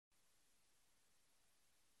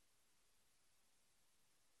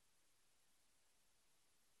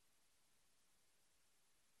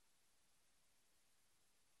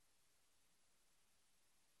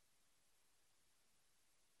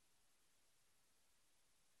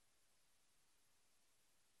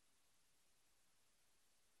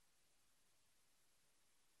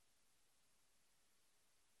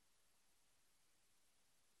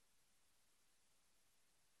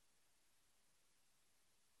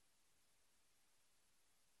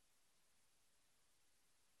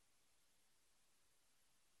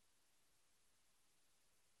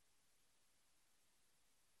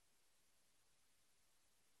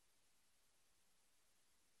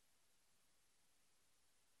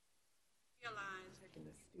in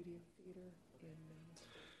the studio theater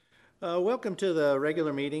in Welcome to the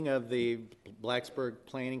regular meeting of the Blacksburg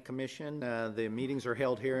Planning Commission. The meetings are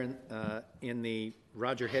held here in the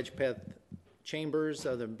Roger Hedgepeth chambers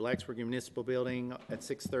of the Blacksburg Municipal Building at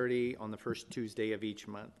 6:30 on the first Tuesday of each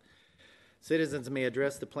month. Citizens may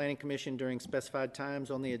address the Planning Commission during specified times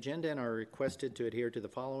on the agenda and are requested to adhere to the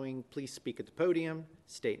following. Please speak at the podium,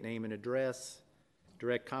 state name and address,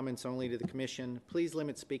 direct comments only to the Commission. Please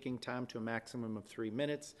limit speaking time to a maximum of 3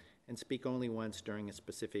 minutes and speak only once during a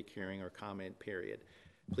specific hearing or comment period.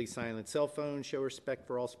 Please silence cell phones, show respect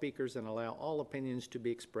for all speakers, and allow all opinions to be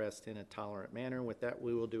expressed in a tolerant manner. With that,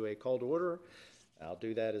 we will do a call to order. I'll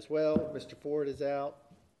do that as well. Mr. Ford is out.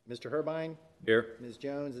 Mr. Herbine? Here. Ms.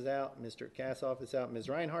 Jones is out. Mr. Kassoff is out. Ms.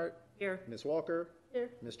 Reinhardt? here. Ms. Walker? Here.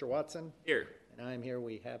 Mr. Watson? Here. And I'm here.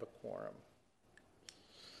 We have a quorum.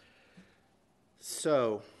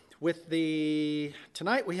 So,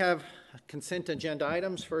 tonight we have consent agenda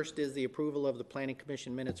items. First is the approval of the Planning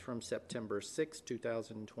Commission minutes from September 6,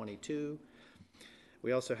 2022.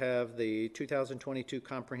 We also have the 2022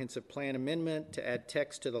 Comprehensive Plan Amendment to add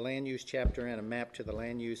text to the land use chapter and a map to the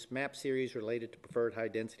land use map series related to preferred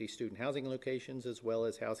high-density student housing locations, as well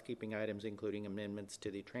as housekeeping items including amendments to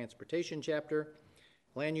the transportation chapter,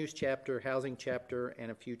 land use chapter, housing chapter, and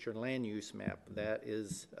a future land use map. That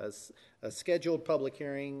is a scheduled public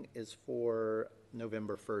hearing is for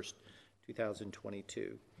November 1st,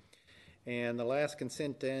 2022. And the last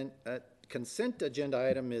consent agenda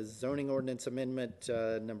item is zoning ordinance amendment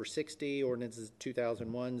number 60, ordinances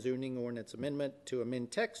 2001, zoning ordinance amendment to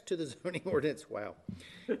amend text to the zoning ordinance, wow,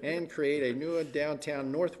 and create a new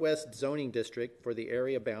downtown northwest zoning district for the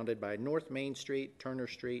area bounded by North Main Street, Turner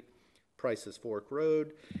Street, Price's Fork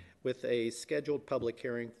Road, with a scheduled public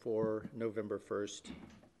hearing for November 1st,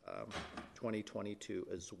 2022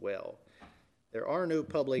 as well. There are no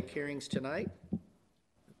public hearings tonight.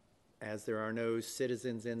 As there are no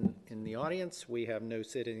citizens in the audience, we have no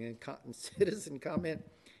citizen comment.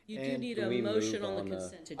 You do need a motion on the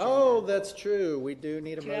consent agenda. Oh, that's true. We do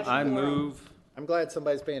need a motion. I'm glad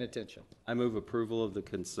somebody's paying attention. I move approval of the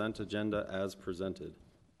consent agenda as presented.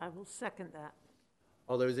 I will second that.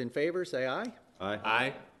 All those in favor, say aye. Aye.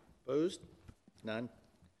 Aye. Opposed? None.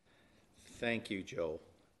 Thank you, Joel.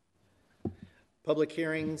 Public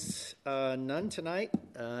hearings, none tonight.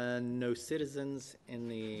 No citizens in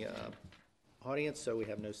the audience, so we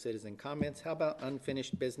have no citizen comments. How about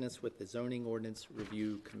unfinished business with the Zoning Ordinance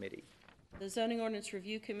Review Committee? The Zoning Ordinance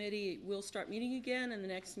Review Committee will start meeting again, and the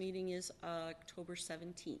next meeting is October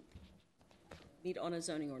 17th. Meet on a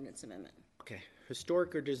zoning ordinance amendment. Okay.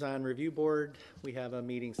 Historic or Design Review Board, we have a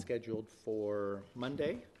meeting scheduled for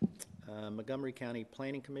Monday. Montgomery County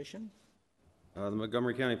Planning Commission. The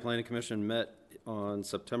Montgomery County Planning Commission met on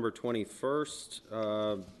September 21st.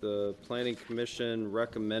 The Planning Commission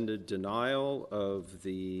recommended denial of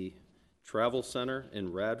the travel center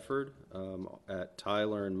in Radford at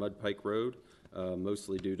Tyler and Mudpike Road,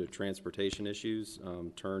 mostly due to transportation issues,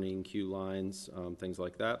 turning, queue lines, things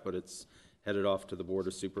like that, but it's headed off to the Board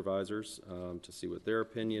of Supervisors to see what their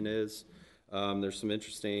opinion is. There's some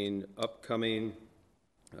interesting upcoming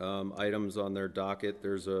items on their docket.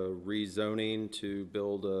 There's a rezoning to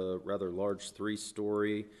build a rather large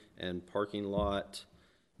 3-story and parking lot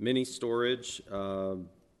mini storage on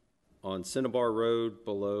Cinnabar Road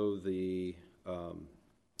below the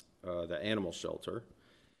animal shelter.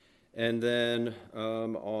 And then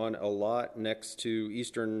on a lot next to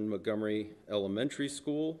Eastern Montgomery Elementary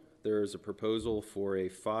School, there's a proposal for a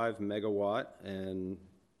 5 megawatt, and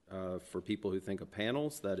for people who think of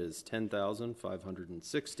panels, that is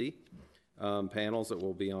 10,560 panels that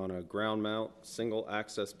will be on a ground mount single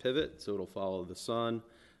access pivot, so it'll follow the sun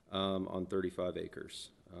on 35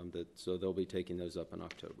 acres. So they'll be taking those up in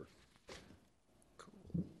October. Cool.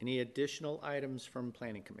 Any additional items from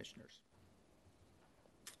planning commissioners?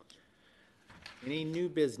 Any new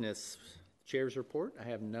business? Chair's report? I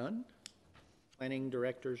have none. Planning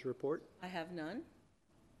director's report? I have none.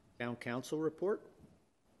 Town council report?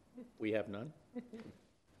 We have none.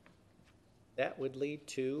 That would lead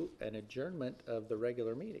to an adjournment of the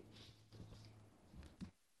regular meeting.